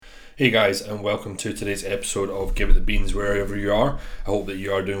Hey guys, and welcome to today's episode of Give It the Beans wherever you are. I hope that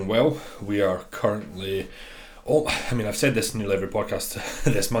you are doing well. We are currently, I've said this in nearly every podcast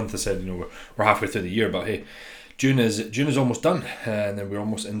this month. I said, we're halfway through the year, but hey, June is almost done, and then we're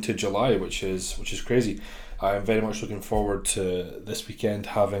almost into July, which is crazy. I am very much looking forward to this weekend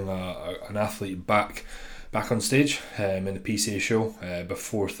having an athlete back on stage in the PCA show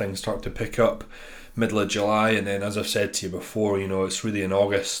before things start to pick up middle of July, and then as I've said to you before, it's really in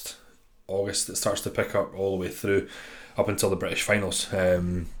August that starts to pick up all the way through up until the British finals.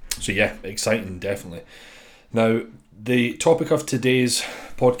 So yeah, exciting, definitely. Now, the topic of today's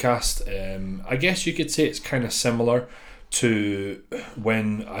podcast, I guess you could say it's kind of similar to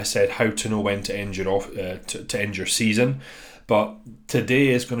when I said how to know when to end to end your season. But today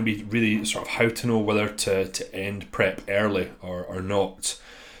is going to be really sort of how to know whether to end prep early or not.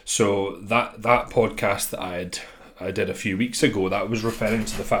 So that podcast that I did a few weeks ago, that was referring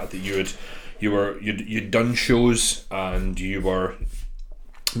to the fact that you'd done shows and you were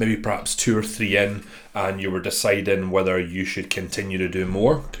maybe perhaps 2 or 3 in, and you were deciding whether you should continue to do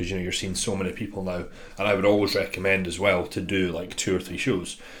more because you're seeing so many people now. And I would always recommend as well to do like 2 or 3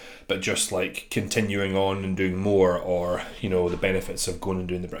 shows, but just like continuing on and doing more, or the benefits of going and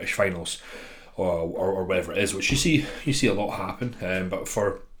doing the British finals or whatever it is, which you see a lot happen. But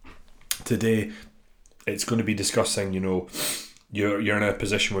for today, it's going to be discussing, you're in a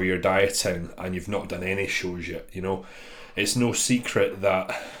position where you're dieting and you've not done any shows yet. It's no secret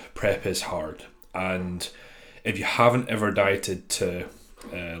that prep is hard, and if you haven't ever dieted to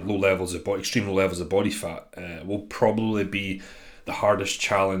extreme low levels of body fat, will probably be the hardest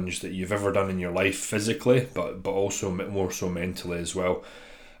challenge that you've ever done in your life physically, but also more so mentally as well.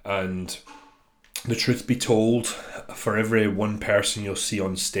 And the truth be told, for every one person you'll see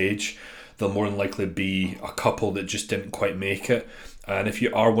on stage, there'll more than likely be a couple that just didn't quite make it. And if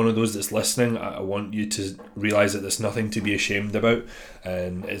you are one of those that's listening, I want you to realise that there's nothing to be ashamed about,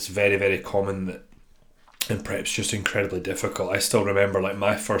 and it's very, very common that in prep's just incredibly difficult. I still remember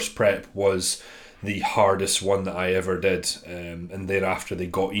my first prep was the hardest one that I ever did, and thereafter they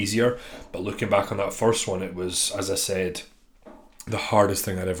got easier. But looking back on that first one, it was, as I said, the hardest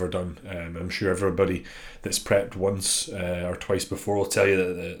thing I'd ever done. I'm sure everybody that's prepped once or twice before will tell you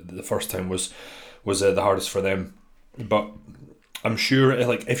that the first time was the hardest for them. But I'm sure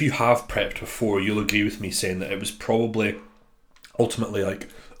if you have prepped before, you'll agree with me saying that it was probably ultimately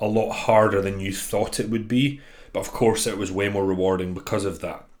a lot harder than you thought it would be. But of course it was way more rewarding because of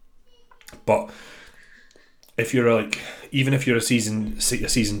that. But if you're even if you're a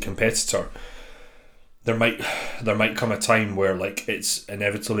seasoned competitor, there might come a time where it's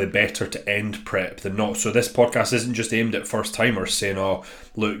inevitably better to end prep than not. So this podcast isn't just aimed at first timers saying, oh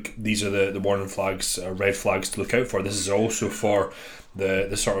look, these are the warning flags, red flags to look out for. This is also for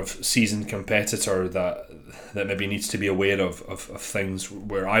the sort of seasoned competitor that maybe needs to be aware of things,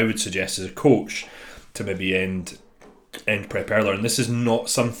 where I would suggest as a coach to maybe end prep earlier. And this is not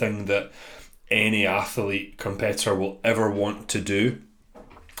something that any athlete competitor will ever want to do,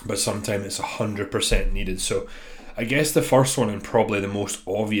 but sometimes it's 100% needed. So I guess the first one, and probably the most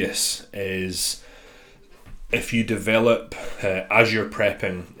obvious, is if you develop, as you're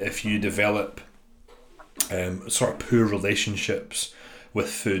prepping, if you develop sort of poor relationships with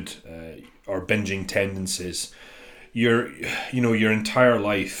food or binging tendencies, your entire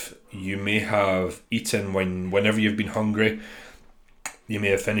life you may have eaten whenever you've been hungry. You may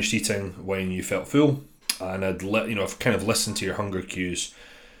have finished eating when you felt full, and I've kind of listened to your hunger cues.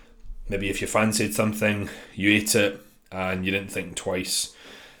 Maybe if you fancied something, you ate it and you didn't think twice.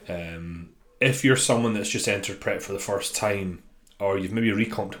 If you're someone that's just entered prep for the first time, or you've maybe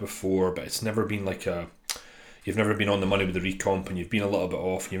recomped before, but it's never been you've never been on the money with the recomp, and you've been a little bit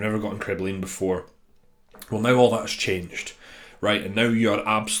off, you've never gotten incredibly lean before, well, now all that's changed, right? And now you are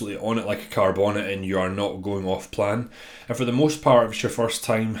absolutely on it like a car bonnet, and you are not going off plan. And for the most part, if it's your first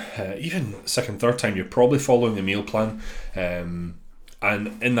time, even second, third time, you're probably following a meal plan.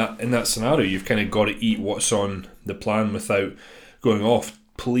 And in that scenario, you've kind of got to eat what's on the plan without going off.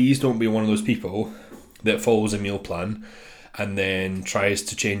 Please don't be one of those people that follows a meal plan and then tries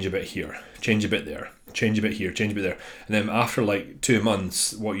to change a bit here, change a bit there, change a bit here, change a bit there. And then after 2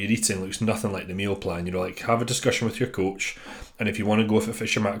 months, what you're eating looks nothing like the meal plan. Have a discussion with your coach. And if you want to go for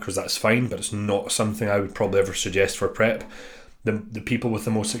Fisher macros, that's fine, but it's not something I would probably ever suggest for prep. The people with the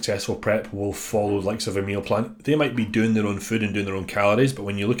most successful prep will follow the likes of a meal plan. They might be doing their own food and doing their own calories, but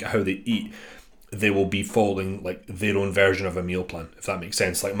when you look at how they eat, they will be following their own version of a meal plan, if that makes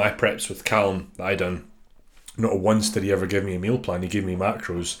sense. My preps with Callum that I done, not once did he ever give me a meal plan. He gave me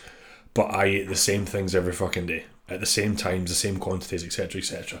macros, but I ate the same things every fucking day. at the same times, the same quantities, etc.,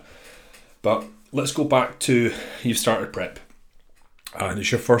 etc. But let's go back to you've started prep and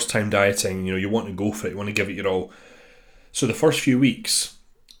it's your first time dieting. You want to go for it, you want to give it your all. So the first few weeks,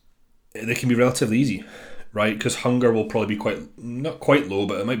 they can be relatively easy, right? Because hunger will probably be not quite low,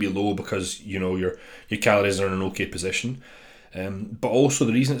 but it might be low because your calories are in an okay position. But also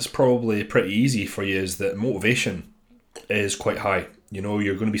the reason it's probably pretty easy for you is that motivation is quite high.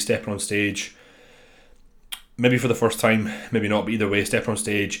 You're going to be stepping on stage, maybe for the first time, maybe not, but either way, stepping on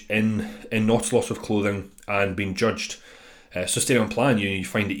stage in not a lot of clothing and being judged. So stay on plan, you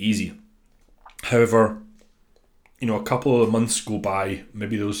find it easy. However, a couple of months go by,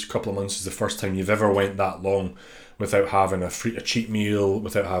 maybe those couple of months is the first time you've ever went that long without having a cheat meal,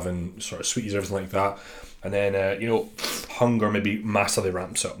 without having sort of sweeties or everything like that. And then, hunger maybe massively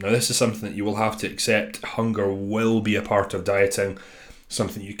ramps up. Now, this is something that you will have to accept. Hunger will be a part of dieting,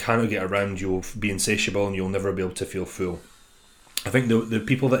 something you cannot get around. You'll be insatiable and you'll never be able to feel full. I think the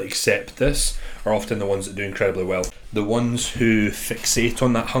people that accept this are often the ones that do incredibly well. The ones who fixate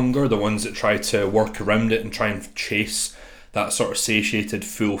on that hunger, the ones that try to work around it and try and chase that sort of satiated,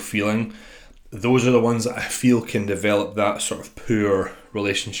 full feeling, those are the ones that I feel can develop that sort of poor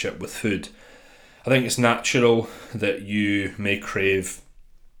relationship with food. I think it's natural that you may crave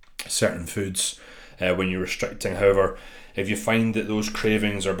certain foods when you're restricting. However, if you find that those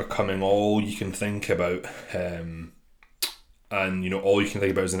cravings are becoming all you can think about, and all you can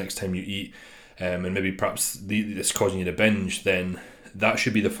think about is the next time you eat, and maybe perhaps it's causing you to binge, then that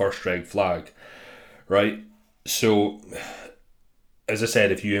should be the first red flag, right? So, as I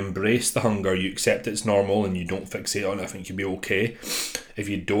said, if you embrace the hunger, you accept it's normal and you don't fixate on it, I think you'll be okay. If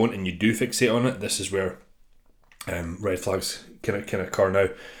you don't and you do fixate on it, this is where red flags can occur. Now,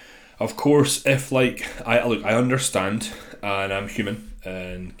 of course, if I understand and I'm human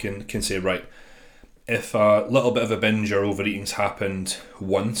and can say, right, if a little bit of a binge or overeating's happened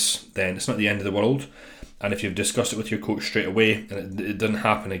once, then it's not the end of the world. And if you've discussed it with your coach straight away and it doesn't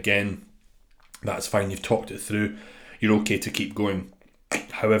happen again, that's fine. You've talked it through. You're okay to keep going.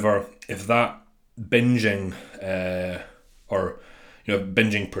 However, if that binging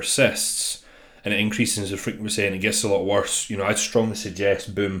binging persists and it increases the frequency and it gets a lot worse, I'd strongly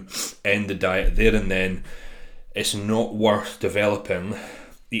suggest, boom, end the diet there and then. It's not worth developing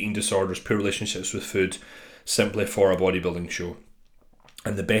eating disorders, poor relationships with food, simply for a bodybuilding show.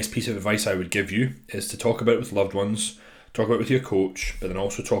 And the best piece of advice I would give you is to talk about it with loved ones, talk about it with your coach, but then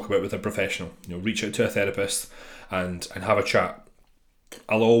also talk about it with a professional. Reach out to a therapist and have a chat.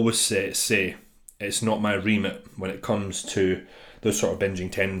 I'll always say it's not my remit when it comes to those sort of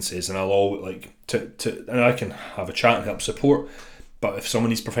binging tendencies, and I'll always and I can have a chat and help support. But if someone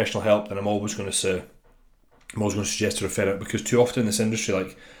needs professional help, then I'm always going to suggest to refer it, because too often in this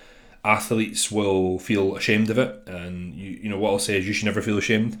industry, athletes will feel ashamed of it, and what I'll say is you should never feel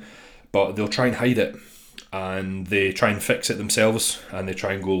ashamed, but they'll try and hide it, and they try and fix it themselves, and they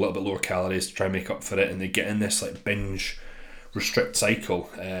try and go a little bit lower calories to try and make up for it, and they get in this binge restrict cycle,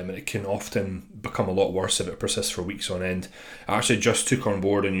 and it can often become a lot worse if it persists for weeks on end. I actually just took on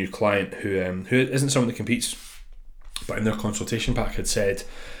board a new client who isn't someone that competes, but in their consultation pack had said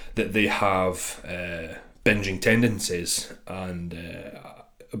that they have binging tendencies, and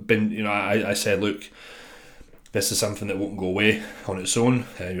I said, look, this is something that won't go away on its own.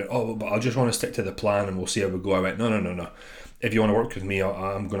 And he went, but I just want to stick to the plan and we'll see how we go. I went, no. If you want to work with me,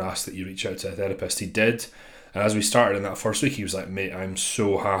 I'm going to ask that you reach out to a therapist. He did, and as we started in that first week, he was like, mate, I'm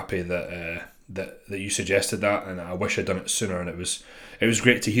so happy that you suggested that, and I wish I'd done it sooner. And it was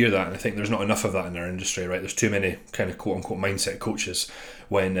great to hear that, and I think there's not enough of that in our industry, right? There's too many kind of quote unquote mindset coaches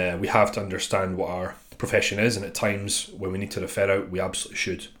when we have to understand what our profession is, and at times when we need to refer out, we absolutely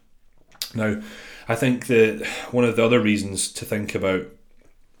should. Now, I think that one of the other reasons to think about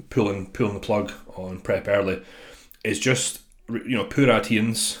pulling the plug on prep early is just poor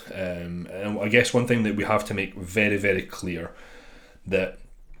adherence, and I guess one thing that we have to make very, very clear, that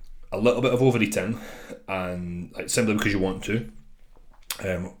a little bit of overeating, and simply because you want to,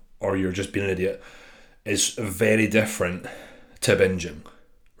 or you're just being an idiot, is very different to binging,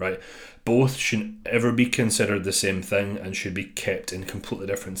 right? Both shouldn't ever be considered the same thing and should be kept in completely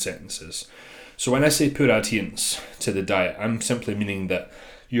different sentences. So when I say poor adherence to the diet, I'm simply meaning that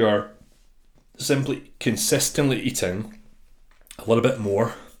you're simply consistently eating a little bit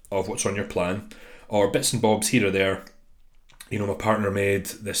more of what's on your plan, or bits and bobs here or there. My partner made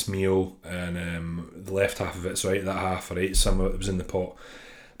this meal and the left half of it, so I ate that half, or I ate some of it that was in the pot,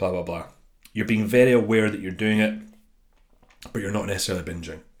 blah, blah, blah. You're being very aware that you're doing it, but you're not necessarily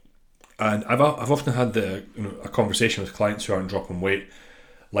binging. And I've often had a conversation with clients who aren't dropping weight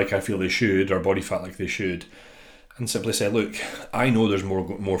like I feel they should, or body fat like they should, and simply say, look, I know there's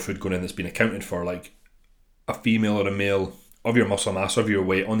more food going in that's been accounted for. Like a female or a male of your muscle mass, of your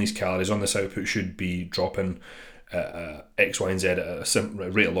weight, on these calories, on this output should be dropping X, Y, and Z at a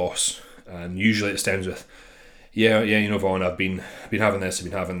rate of loss. And usually it stems with, Vaughan, I've been having this, I've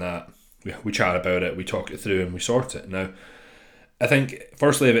been having that. We chat about it, we talk it through, and we sort it. Now, I think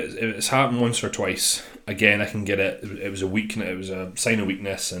firstly, if it's happened once or twice, again, I can get it. It was a weakness, it was a sign of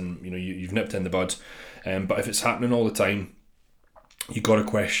weakness, and you've nipped in the bud. But if it's happening all the time, you got to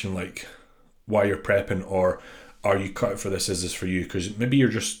question like why you're prepping, or are you cut out for this? Is this for you? Because maybe you're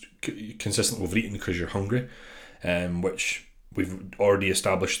just consistent overeating because you're hungry, which we've already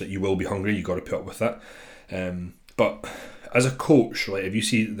established that you will be hungry. You got to put up with that. But as a coach, like if you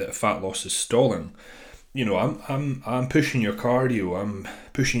see that fat loss is stalling, I'm pushing your cardio, I'm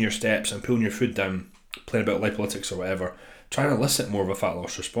pushing your steps, I'm pulling your food down, playing about lipolytics or whatever, trying to elicit more of a fat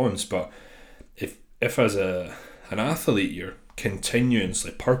loss response. But if as an athlete you're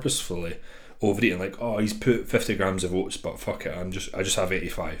continuously, purposefully overeating, like, oh, he's put 50 grams of oats, but fuck it, I just have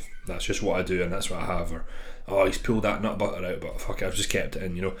 85. That's just what I do, and that's what I have. Or, oh, he's pulled that nut butter out, but fuck it, I've just kept it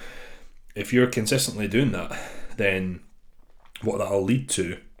in. If you're consistently doing that, then what that'll lead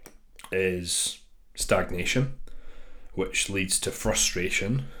to is stagnation, which leads to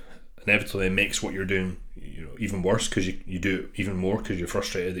frustration. Inevitably it makes what you're doing even worse, because you do it even more because you're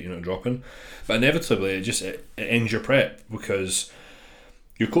frustrated that you're not dropping. But inevitably it ends your prep, because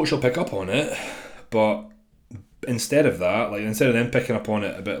your coach will pick up on it, but instead of them picking up on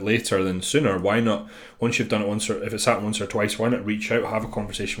it a bit later than sooner, why not, once you've done it once, or if it's happened once or twice, why not reach out, have a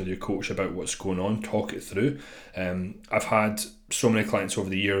conversation with your coach about what's going on, talk it through. I've had so many clients over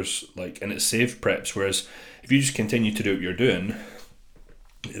the years, and it's saved preps, whereas if you just continue to do what you're doing,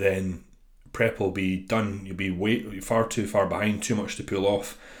 then prep will be done, you'll be far too far behind, too much to pull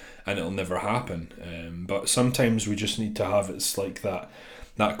off, and it'll never happen. But sometimes we just need to have, it's like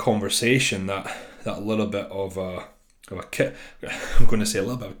that conversation, that little bit of a kick, I'm going to say a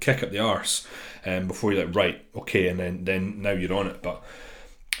little bit of a kick up the arse, before you're like, right, okay, and then now you're on it. But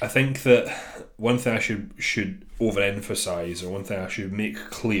I think that one thing I should overemphasize, or one thing I should make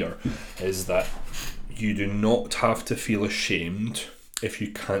clear, is that you do not have to feel ashamed if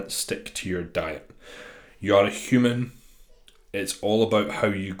you can't stick to your diet. You are a human. It's all about how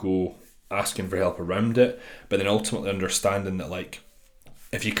you go asking for help around it, but then ultimately understanding that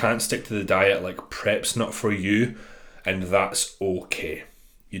if you can't stick to the diet, prep's not for you, and that's okay.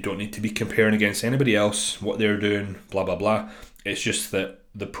 You don't need to be comparing against anybody else, what they're doing, blah blah blah. It's just that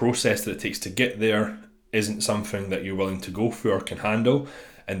the process that it takes to get there isn't something that you're willing to go through or can handle,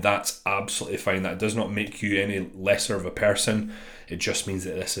 and that's absolutely fine. That does not make you any lesser of a person. It just means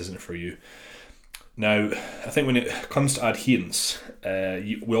that this isn't for you. Now, I think when it comes to adherence,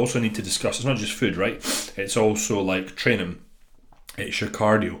 we also need to discuss, it's not just food, right? It's also training. It's your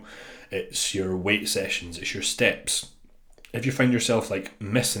cardio, it's your weight sessions, it's your steps. If you find yourself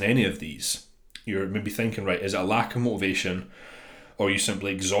missing any of these, you're maybe thinking, right, is it a lack of motivation, or are you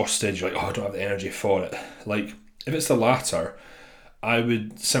simply exhausted? You're like, oh, I don't have the energy for it. If it's the latter, I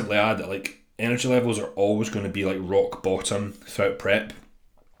would simply add that energy levels are always going to be rock bottom throughout prep.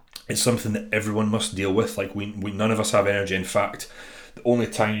 It's something that everyone must deal with. We none of us have energy. In fact, the only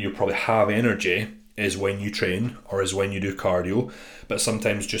time you probably have energy is when you train, or is when you do cardio. But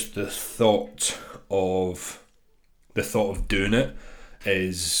sometimes just the thought of doing it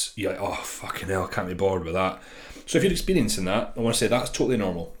is, you're like, oh fucking hell, I can't be bothered with that. So if you're experiencing that, I want to say that's totally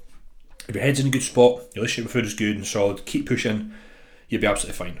normal. If your head's in a good spot, your relationship with food is good and solid, keep pushing, you'll be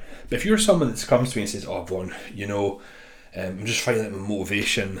absolutely fine. But if you're someone that comes to me and says, oh Vaughan, I'm just finding that my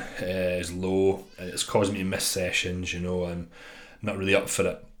motivation is low, and it's causing me to miss sessions, I'm not really up for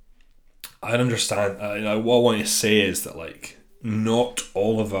it, I understand. What I want to say is that not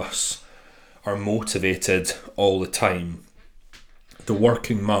all of us are motivated all the time. The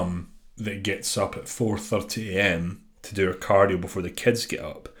working mum that gets up at 4:30 a.m. to do her cardio before the kids get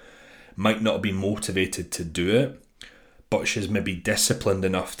up might not be motivated to do it, but she's maybe disciplined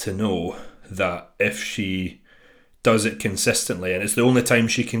enough to know that if she does it consistently, and it's the only time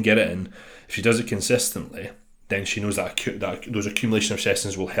she can get it in, if she does it consistently, then she knows that those accumulation of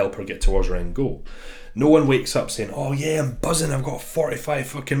sessions will help her get towards her end goal. No one wakes up saying, oh yeah, I'm buzzing, I've got 45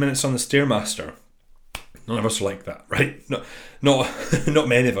 fucking minutes on the Stairmaster. None of us are like that, right? Not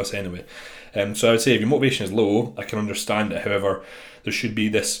many of us anyway. So I would say if your motivation is low, I can understand it. However, there should be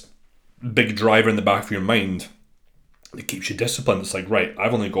this big driver in the back of your mind that keeps you disciplined. It's right,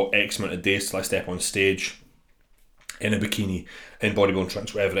 I've only got X amount of days till I step on stage in a bikini, in bodybuilding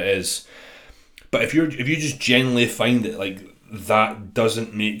trunks, whatever it is. But if you just genuinely find it that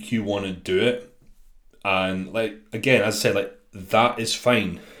doesn't make you want to do it, And like, again, as I said, like, that is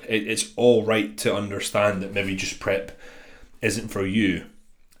fine. It's all right to understand that maybe just prep isn't for you.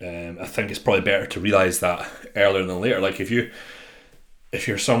 I think it's probably better to realise that earlier than later. Like, if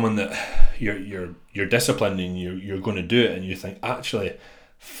you're someone that you're disciplined and you're going to do it, and you think, actually,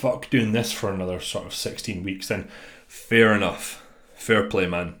 fuck doing this for another sort of 16 weeks, then fair enough, fair play,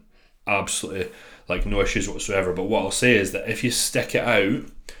 man, absolutely, like, no issues whatsoever. But what I'll say is that if you stick it out,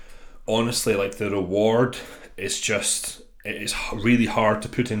 honestly, like, the reward is just, it's really hard to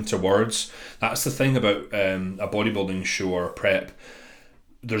put into words. That's the thing about a bodybuilding show or a prep.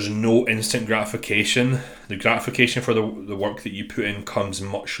 There's no instant gratification. The gratification for the work that you put in comes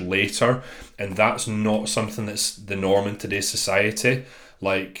much later, and that's not something that's the norm in today's society.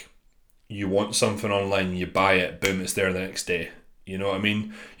 Like, you want something online, you buy it, boom, it's there the next day. You know what I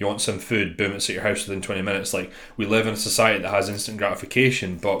mean? You want some food, boom, it's at your house within 20 minutes. Like, we live in a society that has instant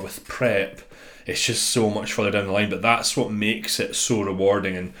gratification, but with prep, it's just so much further down the line. But that's what makes it so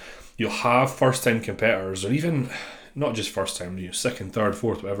rewarding. And you'll have first-time competitors, or even not just first time, second, third,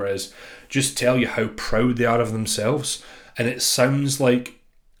 fourth, whatever it is, just tell you how proud they are of themselves. And it sounds like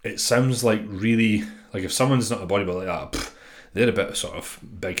really, like, if someone's not a bodybuilder like that, they're a bit sort of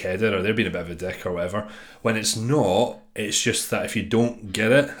big-headed, or they're being a bit of a dick or whatever. When it's not, it's just that if you don't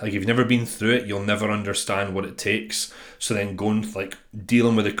get it, like, if you've never been through it, you'll never understand what it takes. So then going, like,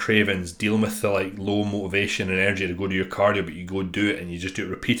 dealing with the cravings, dealing with the, like, low motivation and energy to go do your cardio, but you go do it and you just do it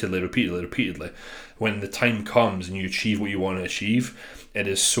repeatedly. When the time comes and you achieve what you want to achieve, it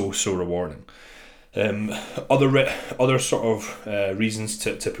is so rewarding. Other sort of reasons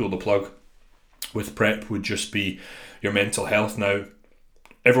to pull the plug with prep would just be your mental health. Now,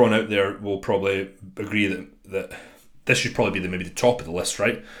 everyone out there will probably agree that this should probably be maybe the top of the list,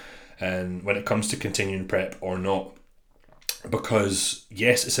 right? And when it comes to continuing prep or not, because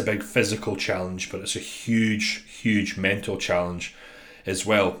yes, it's a big physical challenge, but it's a huge mental challenge as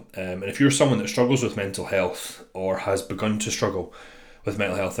well. And if you're someone that struggles with mental health, or has begun to struggle with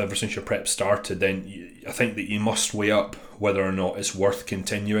mental health ever since your prep started, then I think that you must weigh up whether or not it's worth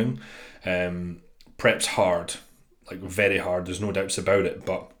continuing. Prep's hard, like, very hard, there's no doubts about it,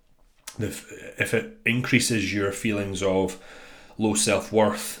 but if it increases your feelings of low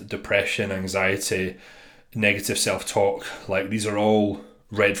self-worth, depression, anxiety, negative self-talk, like, these are all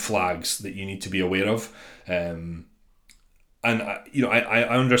red flags that you need to be aware of. And I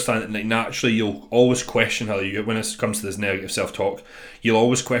understand that, like, naturally you'll always question how you, when it comes to this negative self-talk, you'll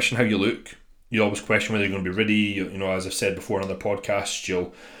always question how you look. You'll always question whether you're going to be ready. You know, as I've said before in other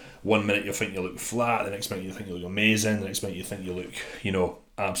podcasts, one minute you'll think you look flat, the next minute you think you look amazing, the next minute you think you look,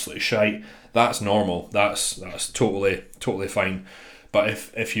 absolutely shite. That's normal. That's totally fine. But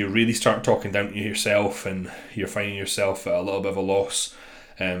if you really start talking down to yourself, and you're finding yourself at a little bit of a loss,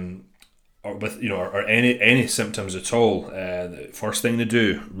 or with or any symptoms at all, the first thing to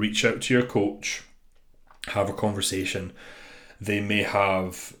do, reach out to your coach, have a conversation. They may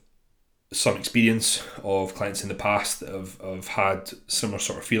have some experience of clients in the past that have had similar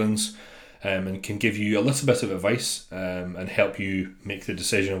sort of feelings, and can give you a little bit of advice, and help you make the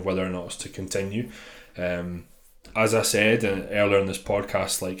decision of whether or not it's to continue. As I said earlier in this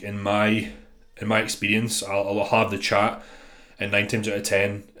podcast, like, in my experience, I'll have the chat, and 9 times out of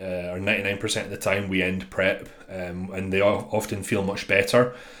 10, or 99% of the time, we end prep, and they often feel much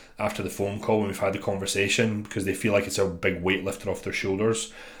better after the phone call when we've had the conversation, because they feel like it's a big weight lifted off their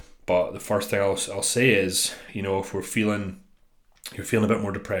shoulders. But the first thing I'll say is, if you're feeling a bit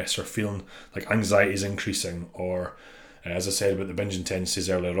more depressed, or feeling like anxiety is increasing, or as I said about the binging tendencies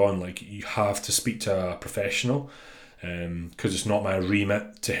earlier on, like, you have to speak to a professional, because it's not my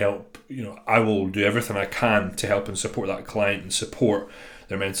remit to help. I will do everything I can to help and support that client and support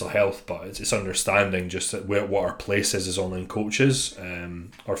their mental health, but it's understanding just that what our place is as online coaches,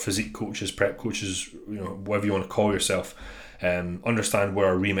 or physique coaches, prep coaches, whatever you want to call yourself. Understand where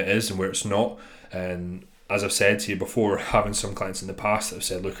our remit is and where it's not. And as I've said to you before, having some clients in the past that have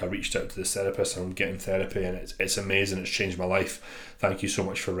said, look, I reached out to this therapist, I'm getting therapy, and it's amazing, it's changed my life, thank you so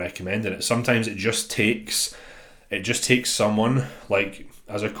much for recommending it. Sometimes it just takes someone, like,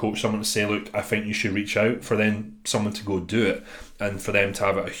 as a coach, someone to say, look, I think you should reach out, for then someone to go do it, and for them to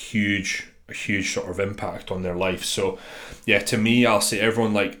have a huge sort of impact on their life. So yeah, to me, I'll say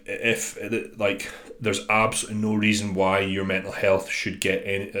everyone, like, if there's absolutely no reason why your mental health should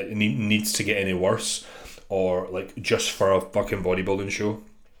needs to get any worse, or like just for a fucking bodybuilding show,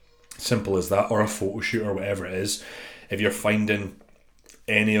 simple as that, or a photo shoot or whatever it is. If you're finding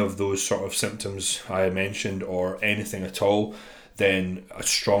any of those sort of symptoms I mentioned, or anything at all, then I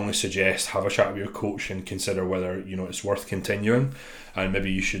strongly suggest have a chat with your coach and consider whether it's worth continuing, and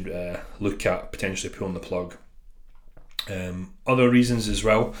maybe you should look at potentially pulling the plug. Other reasons as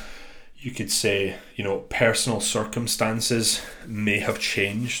well, you could say personal circumstances may have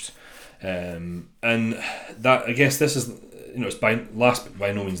changed, and that, I guess, this is it's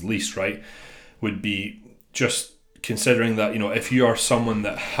by no means least, right, would be just considering that if you are someone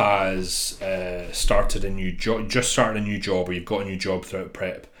that has started a new job, or you've got a new job throughout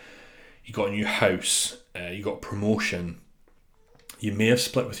prep, you got a new house, you got promotion, you may have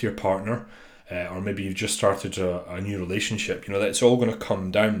split with your partner, or maybe you've just started a new relationship. That's all going to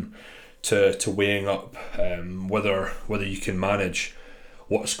come down to weighing up whether you can manage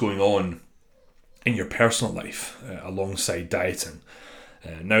what's going on in your personal life alongside dieting.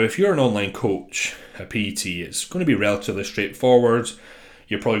 Now, if you're an online coach, a PET, it's going to be relatively straightforward.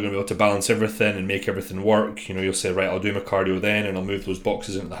 You're probably going to be able to balance everything and make everything work. You'll say, right, I'll do my cardio then, and I'll move those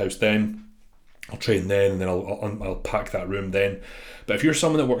boxes into the house then. I'll train then, and then I'll pack that room then. But if you're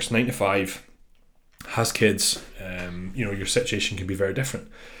someone that works 9 to 5, has kids, your situation can be very different.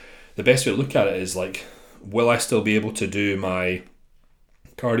 The best way to look at it is like, will I still be able to do my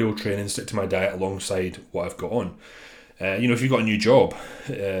cardio training, stick to my diet alongside what I've got on? If you've got a new job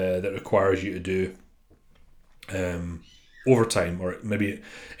that requires you to do overtime, or maybe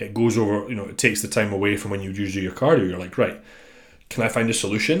it goes over, it takes the time away from when you usually do your cardio, you're like, right, can I find a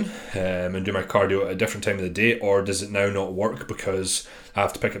solution and do my cardio at a different time of the day, or does it now not work because I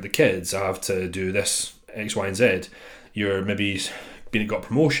have to pick up the kids, I have to do this, X, Y, and Z? You're maybe got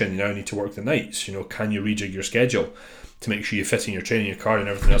promotion, you now need to work the nights, can you rejig your schedule to make sure you fit in your training, your cardio, and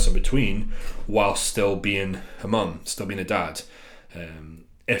everything else in between, while still being a mum, still being a dad?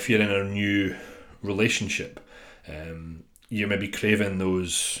 If you're in a new relationship, you may be craving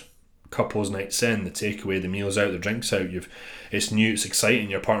those couples nights in, the takeaway, the meals out, the drinks out. It's new, it's exciting.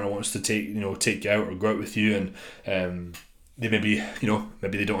 Your partner wants to take you out or go out with you, and they maybe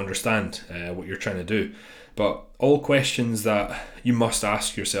they don't understand what you're trying to do. But all questions that you must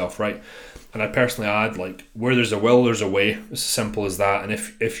ask yourself, right? And I personally add, like, where there's a will, there's a way. It's as simple as that. And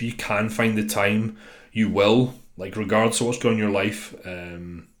if you can find the time, you will, like, regardless of what's going on in your life.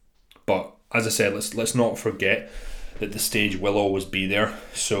 But as I said, let's not forget that the stage will always be there.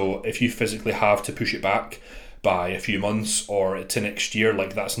 So if you physically have to push it back by a few months or to next year,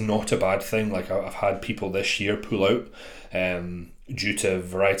 like, that's not a bad thing. Like, I've had people this year pull out due to a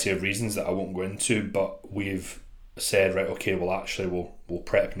variety of reasons that I won't go into, but we've said, right, okay, well, actually we'll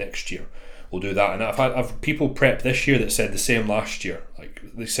prep next year. We'll do that. And I've people prep this year that said the same last year. Like,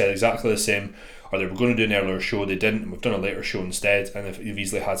 they said exactly the same, or they were going to do an earlier show, they didn't, and we've done a later show instead, and they've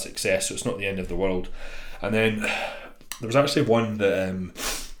easily had success, so it's not the end of the world. And then there was actually one that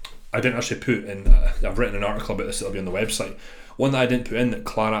I didn't actually put in. I've written an article about this that'll be on the website. One that I didn't put in that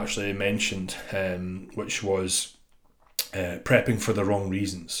Clara actually mentioned, which was prepping for the wrong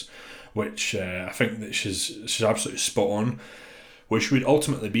reasons, which I think that she's absolutely spot on. Which would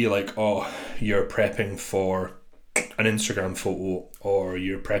ultimately be like, oh, you're prepping for an Instagram photo, or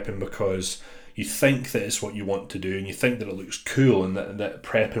you're prepping because you think that it's what you want to do, and you think that it looks cool, and that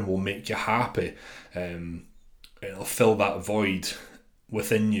prepping will make you happy. It'll fill that void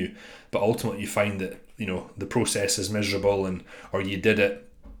within you, but ultimately you find that the process is miserable, or you did it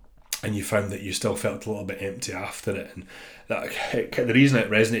and you found that you still felt a little bit empty after it. And the reason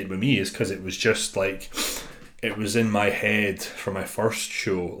it resonated with me is because it was just like, it was in my head for my first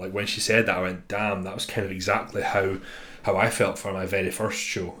show. Like, when she said that, I went, damn, that was kind of exactly how I felt for my very first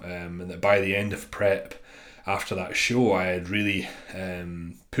show. And that by the end of prep, after that show, I had really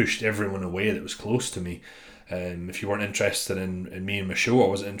pushed everyone away that was close to me. If you weren't interested in me and my show, I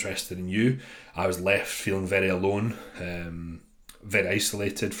wasn't interested in you. I was left feeling very alone, very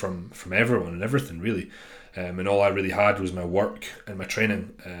isolated from everyone and everything, really. And all I really had was my work and my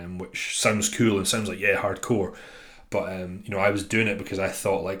training, which sounds cool and sounds like, yeah, hardcore. But, I was doing it because I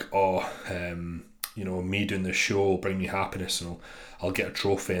thought, like, me doing this show will bring me happiness, and I'll get a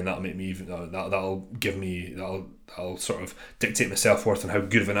trophy, and that'll make me even, that'll sort of dictate my self-worth and how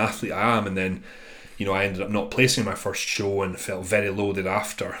good of an athlete I am. And then, I ended up not placing my first show and felt very loaded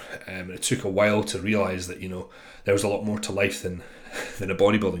after. And it took a while to realise that, there was a lot more to life than a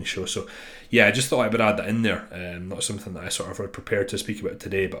bodybuilding show. So yeah, I just thought I would add that in there. Not something that I sort of had prepared to speak about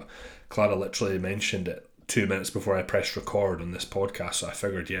today, but Clara literally mentioned it 2 minutes before I pressed record on this podcast, so I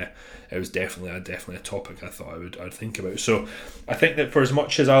figured, yeah, it was definitely a topic I thought I'd think about. So I think that for as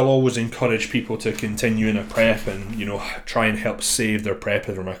much as I'll always encourage people to continue in a prep and try and help save their prep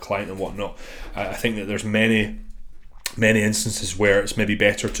if they're my client and whatnot, I think that there's many instances where it's maybe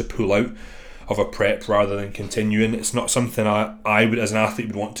better to pull out of a prep rather than continuing. It's not something I would, as an athlete,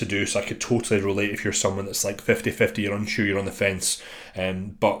 would want to do, so I could totally relate if you're someone that's like 50-50, you're unsure, you're on the fence.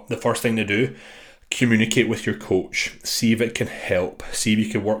 But the first thing to do, communicate with your coach, see if it can help, see if you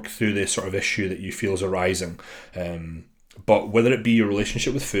can work through the sort of issue that you feel is arising. But whether it be your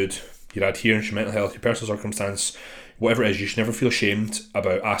relationship with food, your adherence, your mental health, your personal circumstance, whatever it is, you should never feel ashamed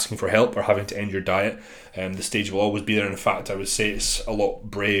about asking for help or having to end your diet. The stage will always be there. In fact, I would say it's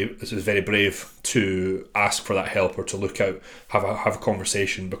very brave to ask for that help or to look out, have a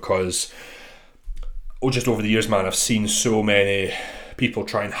conversation, because just over the years, man, I've seen so many people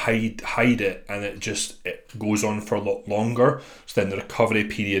try and hide it, and it goes on for a lot longer. So then the recovery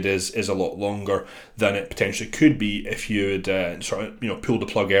period is a lot longer than it potentially could be if you had pulled the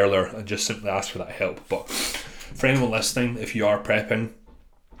plug earlier and just simply asked for that help. But for anyone listening, if you are prepping,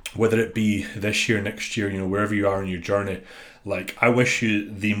 whether it be this year, next year, wherever you are in your journey, like, I wish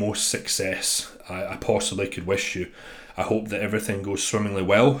you the most success I possibly could wish you. I hope that everything goes swimmingly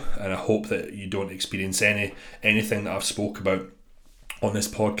well, and I hope that you don't experience anything that I've spoke about on this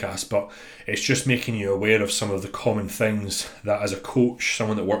podcast, but it's just making you aware of some of the common things that, as a coach,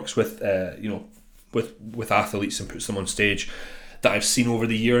 someone that works with with athletes and puts them on stage, that I've seen over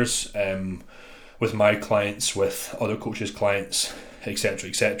the years, with my clients, with other coaches' clients,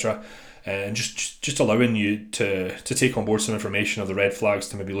 etc., and just allowing you to take on board some information of the red flags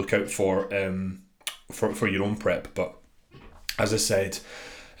to maybe look out for your own prep. But as I said,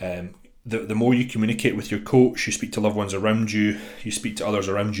 the more you communicate with your coach, you speak to loved ones around you, you speak to others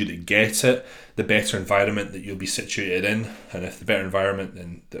around you that get it, the better environment that you'll be situated in. And if the better environment,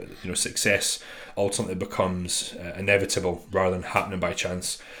 then success ultimately becomes inevitable rather than happening by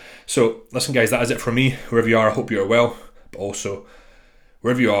chance. So listen, guys, that is it from me. Wherever you are, I hope you are well, but also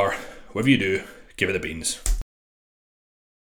wherever you are, whatever you do, give it the beans.